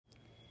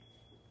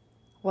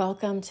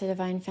Welcome to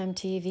Divine Femme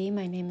TV.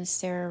 My name is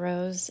Sarah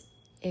Rose.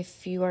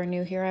 If you are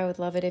new here, I would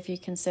love it if you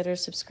consider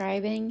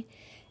subscribing.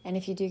 And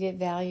if you do get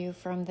value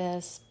from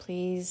this,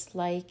 please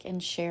like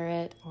and share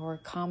it or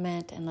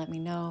comment and let me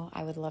know.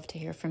 I would love to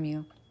hear from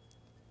you.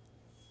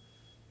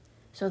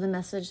 So the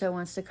message that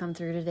wants to come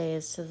through today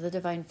is to the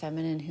Divine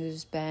Feminine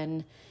who's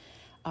been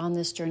on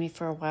this journey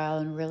for a while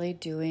and really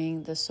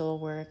doing the soul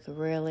work,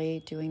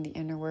 really doing the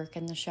inner work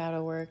and the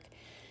shadow work.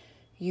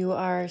 You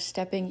are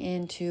stepping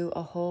into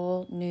a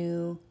whole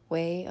new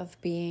way of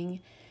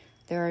being.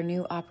 There are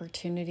new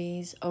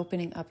opportunities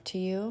opening up to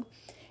you,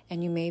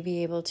 and you may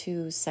be able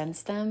to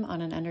sense them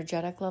on an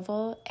energetic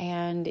level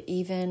and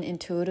even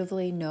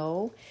intuitively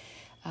know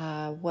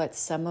what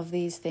some of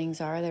these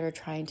things are that are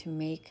trying to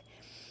make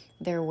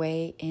their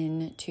way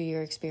into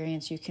your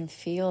experience. You can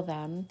feel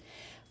them,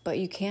 but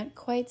you can't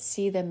quite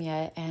see them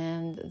yet,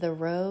 and the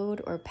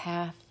road or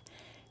path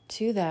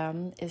to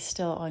them is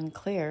still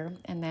unclear,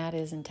 and that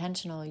is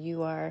intentional.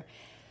 You are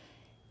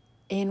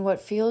in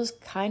what feels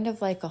kind of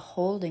like a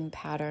holding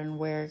pattern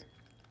where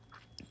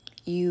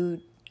you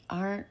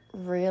aren't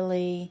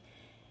really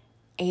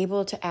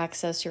able to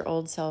access your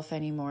old self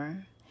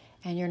anymore,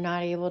 and you're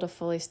not able to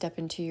fully step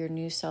into your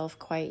new self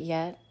quite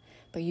yet,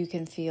 but you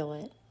can feel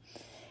it.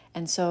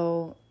 And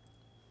so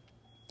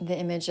the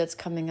image that's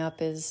coming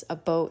up is a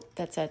boat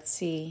that's at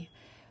sea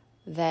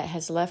that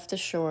has left the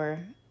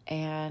shore,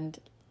 and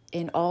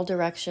in all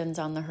directions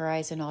on the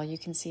horizon, all you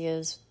can see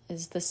is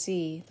the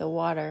sea, the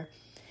water.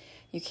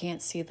 You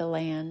can't see the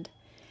land.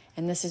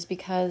 And this is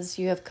because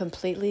you have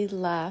completely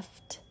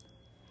left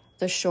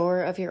the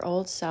shore of your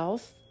old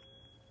self,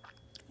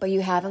 but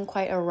you haven't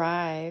quite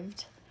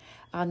arrived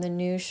on the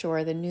new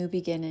shore, the new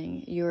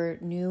beginning, your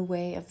new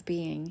way of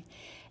being.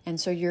 And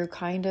so you're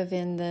kind of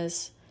in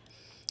this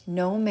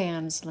no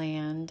man's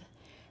land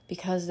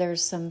because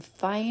there's some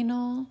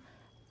final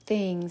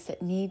things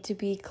that need to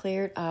be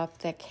cleared up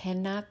that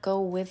cannot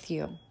go with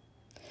you.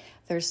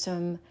 There's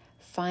some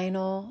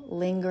final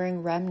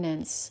lingering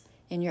remnants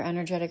in your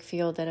energetic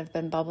field that have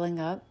been bubbling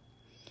up.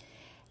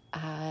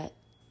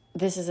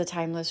 This is a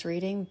timeless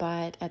reading,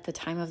 but at the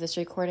time of this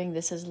recording,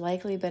 this has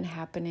likely been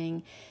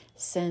happening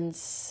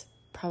since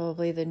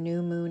probably the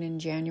new moon in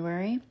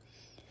January.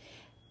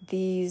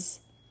 These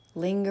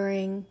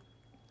lingering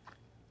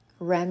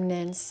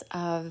remnants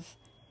of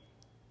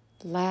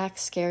lack,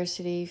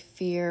 scarcity,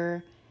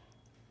 fear,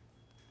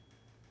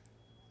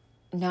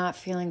 not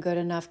feeling good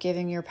enough,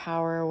 giving your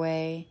power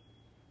away,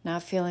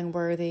 not feeling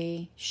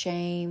worthy,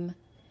 shame,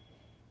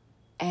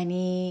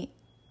 any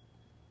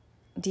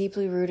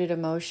deeply rooted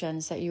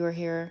emotions that you are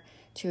here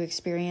to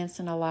experience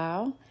and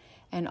allow,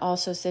 and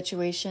also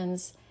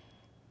situations,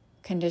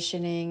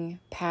 conditioning,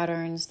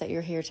 patterns that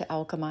you're here to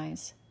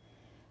alchemize.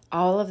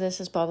 All of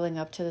this is bubbling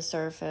up to the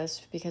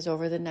surface because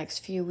over the next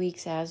few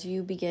weeks, as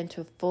you begin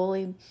to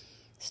fully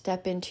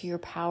step into your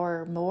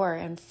power more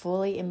and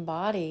fully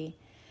embody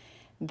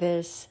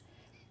this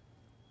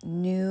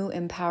new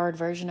empowered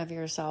version of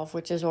yourself,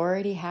 which is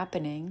already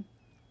happening,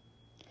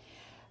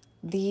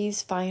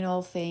 these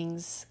final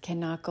things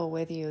cannot go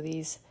with you.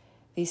 These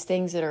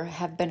things that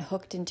have been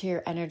hooked into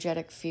your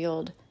energetic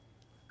field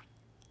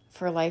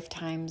for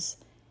lifetimes,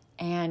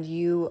 and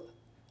you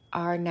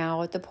are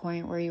now at the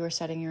point where you are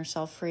setting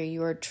yourself free.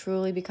 You are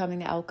truly becoming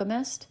the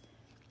alchemist.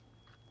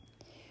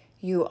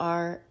 You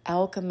are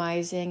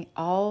alchemizing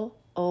all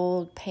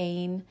old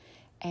pain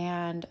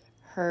and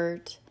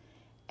hurt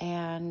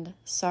and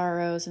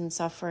sorrows and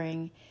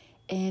suffering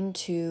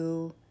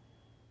into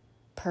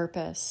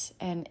purpose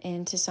and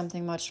into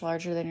something much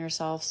larger than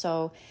yourself.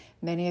 So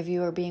many of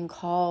you are being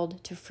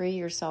called to free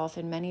yourself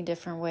in many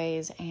different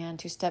ways and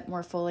to step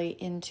more fully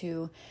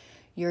into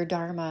your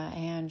dharma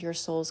and your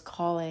soul's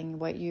calling,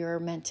 what you're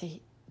meant to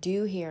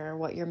do here,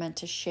 what you're meant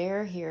to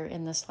share here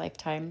in this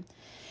lifetime.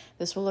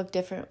 This will look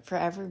different for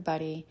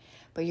everybody,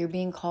 but you're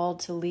being called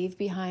to leave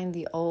behind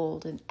the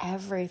old and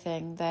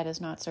everything that is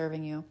not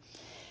serving you.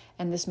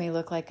 And this may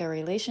look like a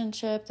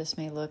relationship, this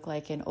may look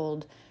like an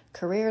old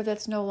career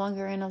that's no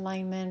longer in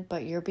alignment,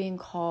 but you're being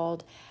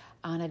called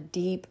on a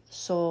deep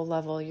soul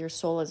level. Your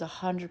soul is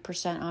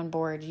 100% on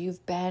board.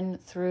 You've been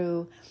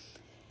through,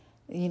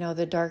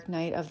 the dark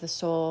night of the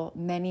soul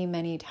many,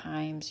 many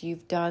times.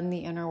 You've done the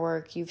inner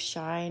work, you've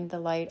shined the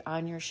light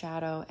on your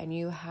shadow, and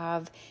you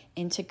have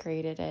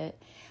integrated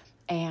it.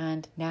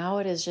 And now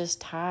it is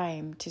just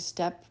time to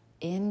step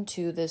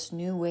into this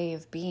new way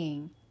of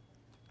being.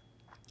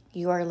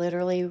 You are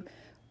literally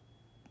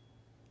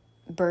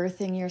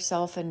birthing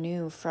yourself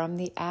anew from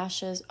the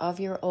ashes of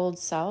your old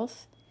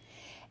self.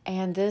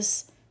 And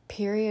this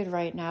period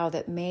right now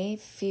that may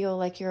feel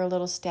like you're a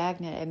little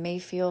stagnant, it may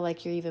feel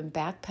like you're even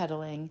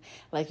backpedaling,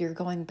 like you're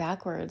going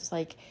backwards,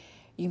 like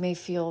you may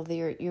feel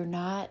that you're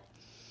not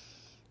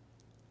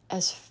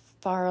as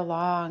far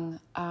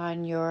along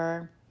on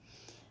your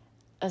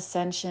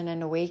ascension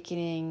and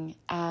awakening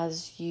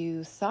as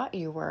you thought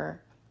you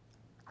were.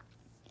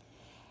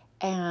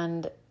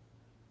 And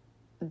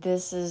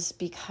this is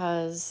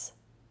because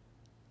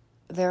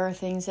there are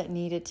things that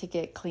needed to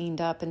get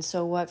cleaned up. And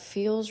so what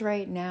feels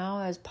right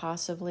now as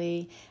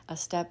possibly a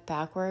step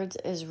backwards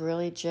is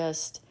really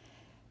just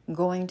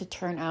going to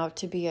turn out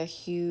to be a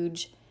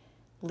huge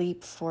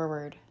leap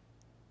forward,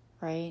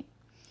 right?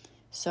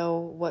 So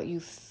what you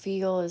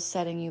feel is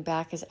setting you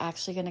back is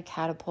actually going to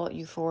catapult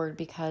you forward,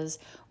 because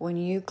when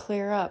you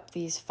clear up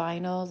these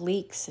final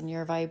leaks in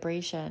your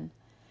vibration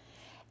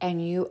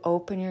and you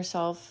open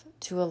yourself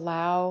to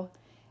allow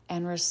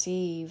and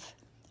receive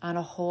on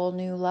a whole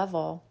new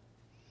level,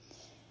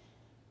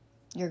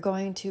 you're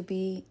going to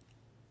be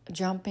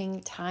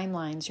jumping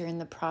timelines. You're in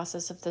the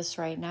process of this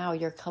right now.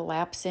 You're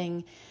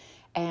collapsing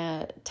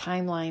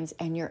timelines,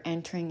 and you're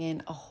entering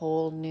in a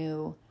whole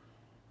new,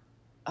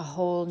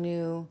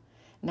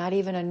 not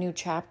even a new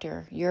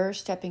chapter. You're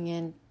stepping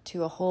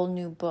into a whole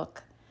new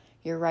book.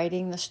 You're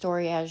writing the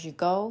story as you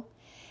go.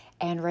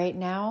 And right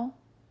now,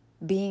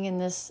 being in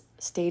this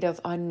state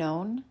of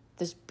unknown,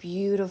 this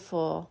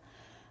beautiful,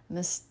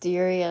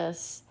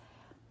 mysterious,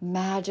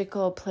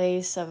 magical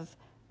place of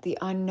the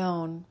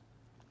unknown,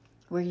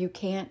 where you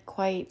can't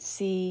quite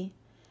see,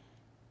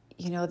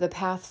 the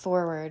path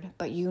forward,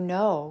 but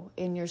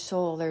in your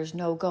soul there's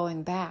no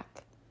going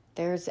back.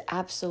 There's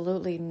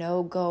absolutely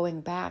no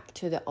going back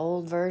to the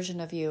old version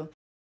of you.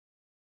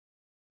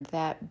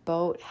 That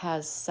boat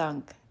has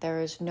sunk.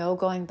 There is no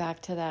going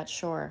back to that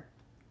shore.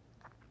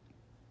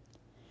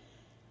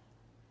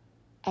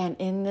 And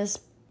in this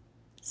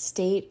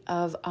state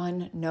of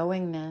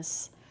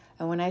unknowingness,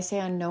 and when I say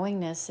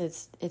unknowingness,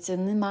 it's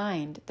in the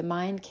mind. The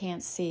mind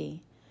can't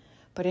see.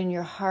 But in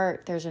your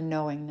heart, there's a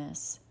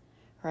knowingness,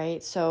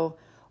 right? So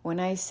when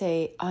I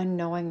say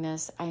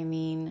unknowingness, I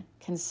mean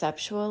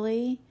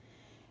conceptually,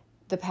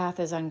 the path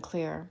is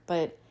unclear.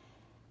 But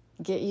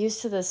get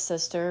used to this,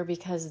 sister,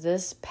 because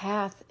this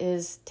path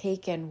is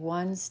taken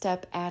one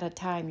step at a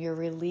time. You're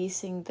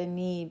releasing the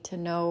need to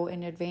know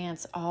in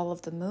advance all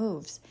of the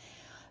moves.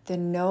 The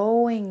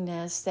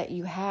knowingness that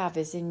you have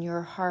is in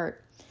your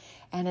heart.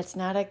 And it's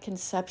not a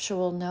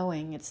conceptual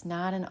knowing. It's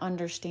not an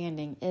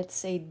understanding.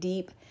 It's a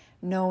deep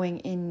knowing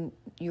in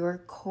your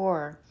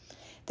core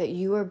that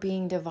you are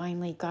being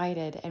divinely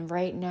guided. And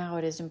right now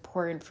it is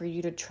important for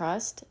you to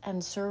trust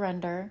and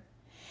surrender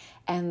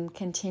and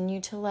continue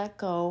to let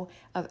go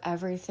of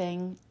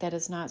everything that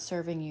is not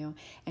serving you.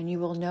 And you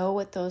will know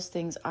what those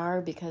things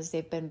are, because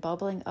they've been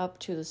bubbling up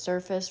to the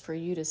surface for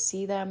you to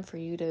see them, for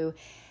you to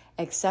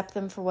accept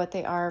them for what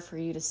they are, for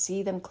you to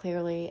see them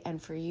clearly,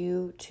 and for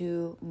you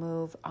to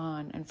move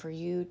on, and for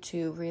you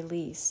to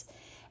release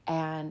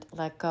and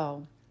let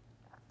go.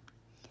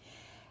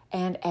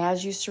 And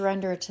as you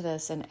surrender to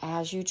this, and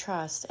as you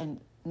trust, and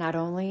not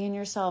only in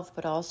yourself,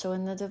 but also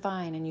in the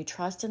divine, and you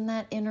trust in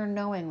that inner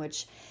knowing,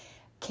 which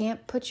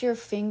can't put your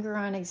finger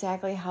on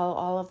exactly how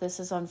all of this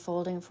is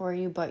unfolding for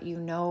you, but you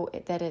know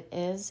that it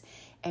is,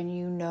 and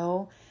you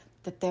know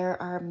that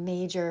there are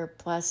major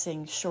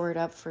blessings shored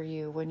up for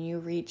you when you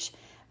reach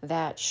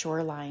that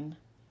shoreline,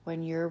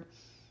 when you're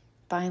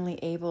finally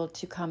able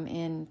to come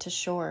in to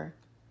shore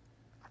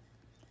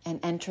and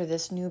enter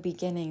this new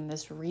beginning,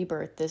 this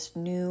rebirth, this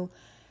new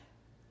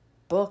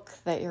book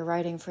that you're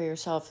writing for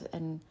yourself.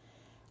 And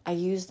I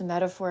use the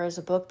metaphor as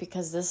a book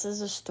because this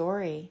is a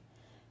story,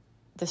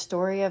 the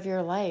story of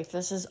your life.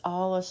 This is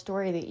all a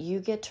story that you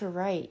get to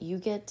write. You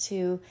get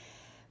to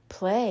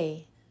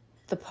play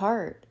the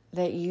part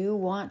that you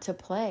want to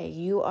play.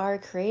 You are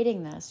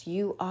creating this.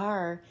 You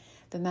are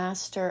the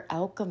master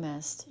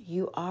alchemist.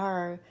 You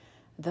are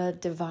the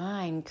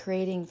divine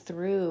creating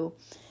through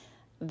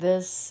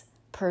this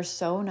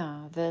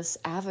persona, this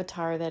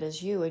avatar that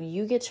is you. And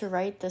you get to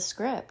write the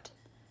script.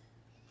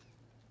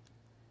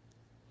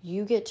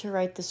 You get to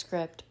write the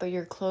script, but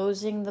you're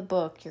closing the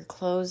book. You're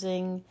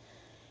closing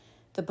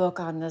the book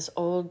on this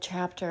old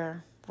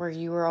chapter where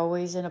you were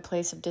always in a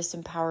place of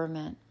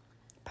disempowerment,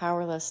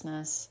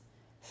 powerlessness,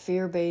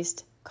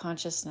 fear-based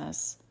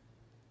consciousness,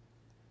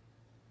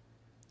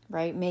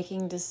 right?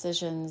 Making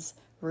decisions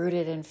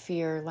rooted in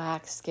fear,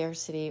 lack,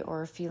 scarcity,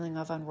 or a feeling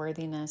of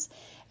unworthiness.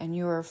 And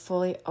you are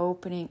fully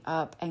opening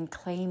up and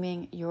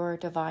claiming your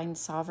divine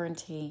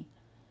sovereignty.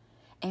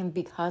 And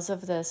because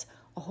of this,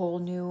 a whole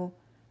new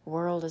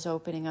world is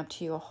opening up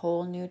to you, a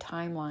whole new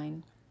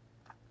timeline.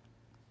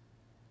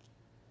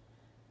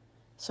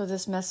 So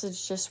this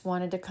message just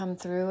wanted to come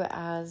through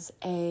as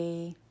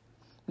a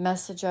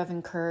message of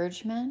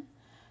encouragement,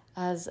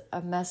 as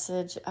a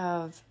message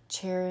of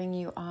cheering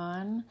you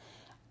on.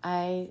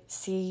 I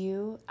see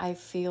you, I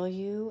feel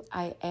you,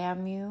 I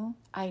am you,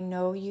 I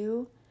know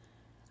you,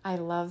 I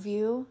love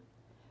you.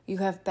 You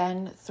have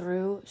been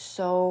through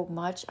so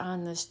much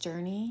on this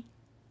journey,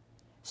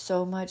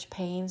 so much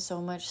pain,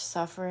 so much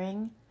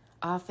suffering,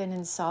 often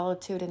in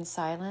solitude and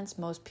silence.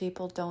 Most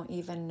people don't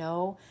even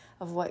know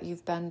of what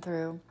you've been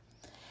through.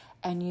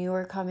 And you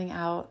are coming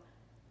out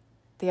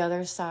the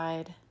other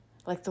side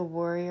like the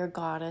warrior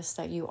goddess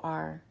that you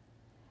are,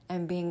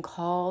 and being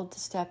called to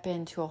step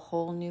into a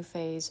whole new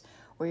phase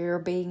where you're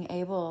being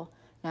able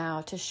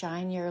now to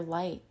shine your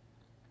light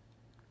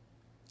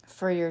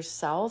for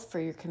yourself, for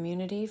your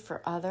community,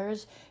 for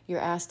others. You're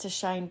asked to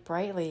shine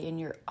brightly in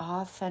your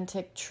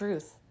authentic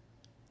truth,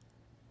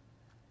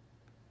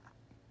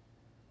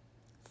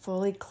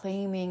 fully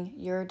claiming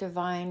your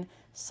divine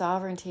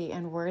sovereignty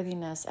and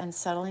worthiness and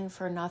settling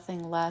for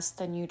nothing less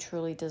than you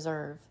truly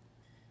deserve.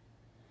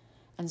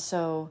 And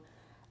so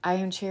I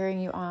am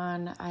cheering you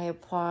on. I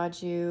applaud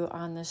you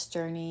on this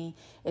journey.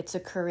 It's a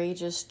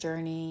courageous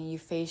journey. You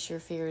face your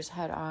fears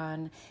head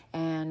on,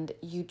 and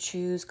you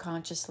choose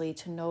consciously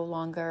to no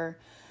longer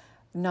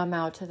numb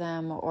out to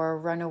them or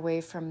run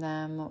away from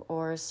them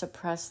or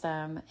suppress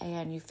them,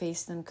 and you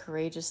face them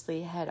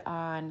courageously head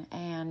on,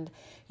 and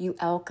you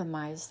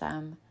alchemize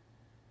them.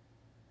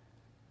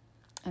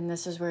 And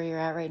this is where you're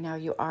at right now.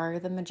 You are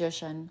the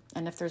magician.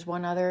 And if there's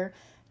one other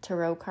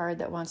tarot card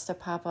that wants to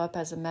pop up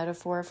as a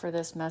metaphor for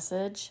this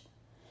message,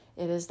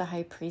 it is the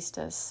High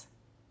Priestess.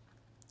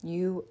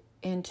 You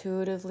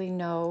intuitively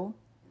know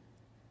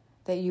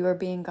that you are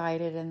being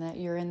guided and that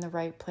you're in the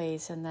right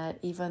place, and that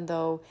even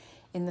though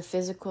in the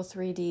physical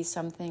 3D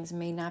some things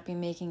may not be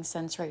making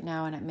sense right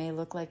now and it may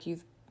look like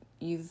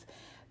you've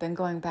been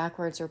going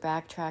backwards or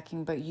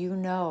backtracking, but you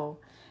know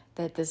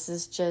that this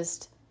is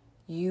just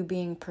you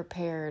being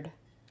prepared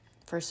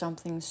for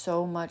something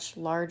so much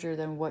larger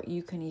than what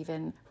you can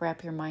even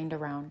wrap your mind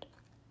around.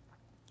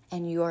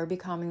 And you are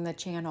becoming the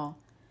channel,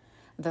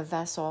 the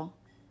vessel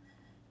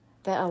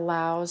that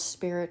allows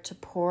spirit to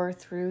pour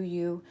through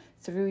you,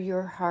 through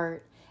your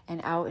heart,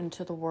 and out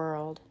into the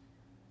world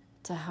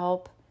to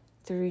help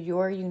through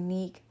your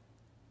unique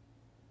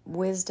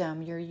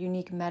wisdom, your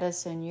unique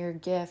medicine, your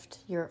gift,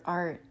 your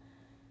art,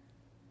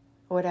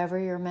 whatever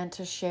you're meant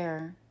to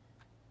share.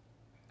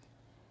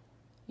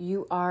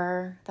 You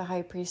are the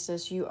High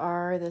Priestess. You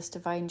are this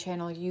divine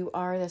channel. You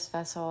are this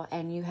vessel,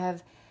 and you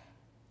have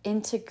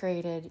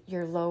integrated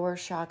your lower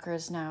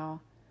chakras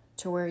now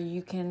to where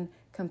you can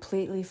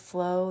completely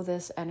flow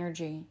this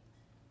energy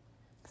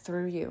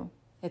through you.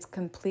 It's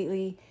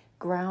completely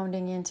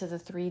grounding into the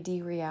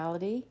 3D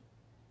reality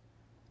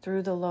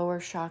through the lower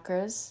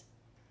chakras,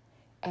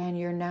 and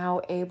you're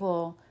now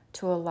able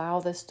to allow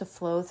this to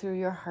flow through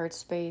your heart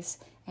space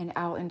and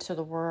out into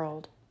the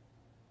world.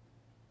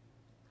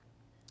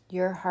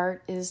 Your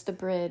heart is the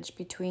bridge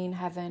between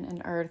heaven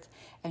and earth,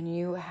 and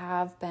you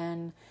have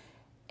been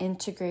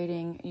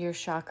integrating your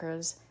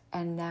chakras,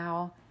 and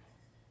now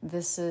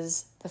this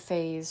is the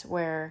phase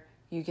where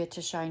you get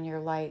to shine your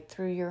light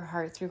through your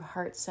heart, through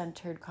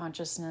heart-centered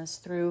consciousness,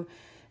 through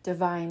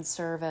divine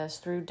service,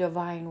 through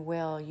divine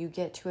will. You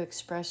get to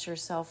express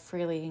yourself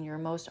freely in your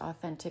most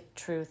authentic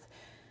truth.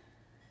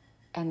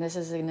 And this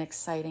is an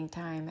exciting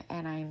time,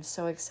 and I'm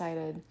so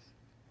excited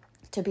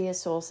to be a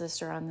soul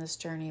sister on this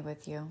journey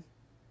with you.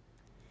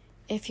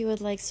 If you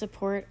would like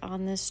support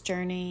on this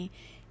journey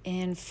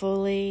in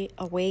fully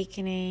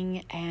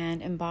awakening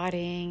and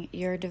embodying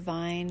your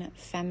divine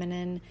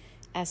feminine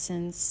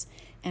essence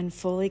and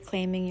fully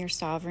claiming your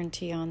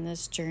sovereignty on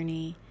this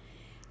journey,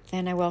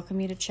 then I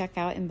welcome you to check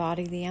out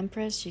Embody the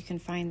Empress. You can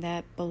find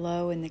that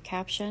below in the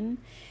caption.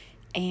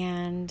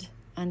 And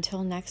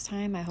until next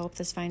time, I hope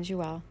this finds you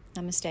well.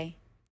 Namaste.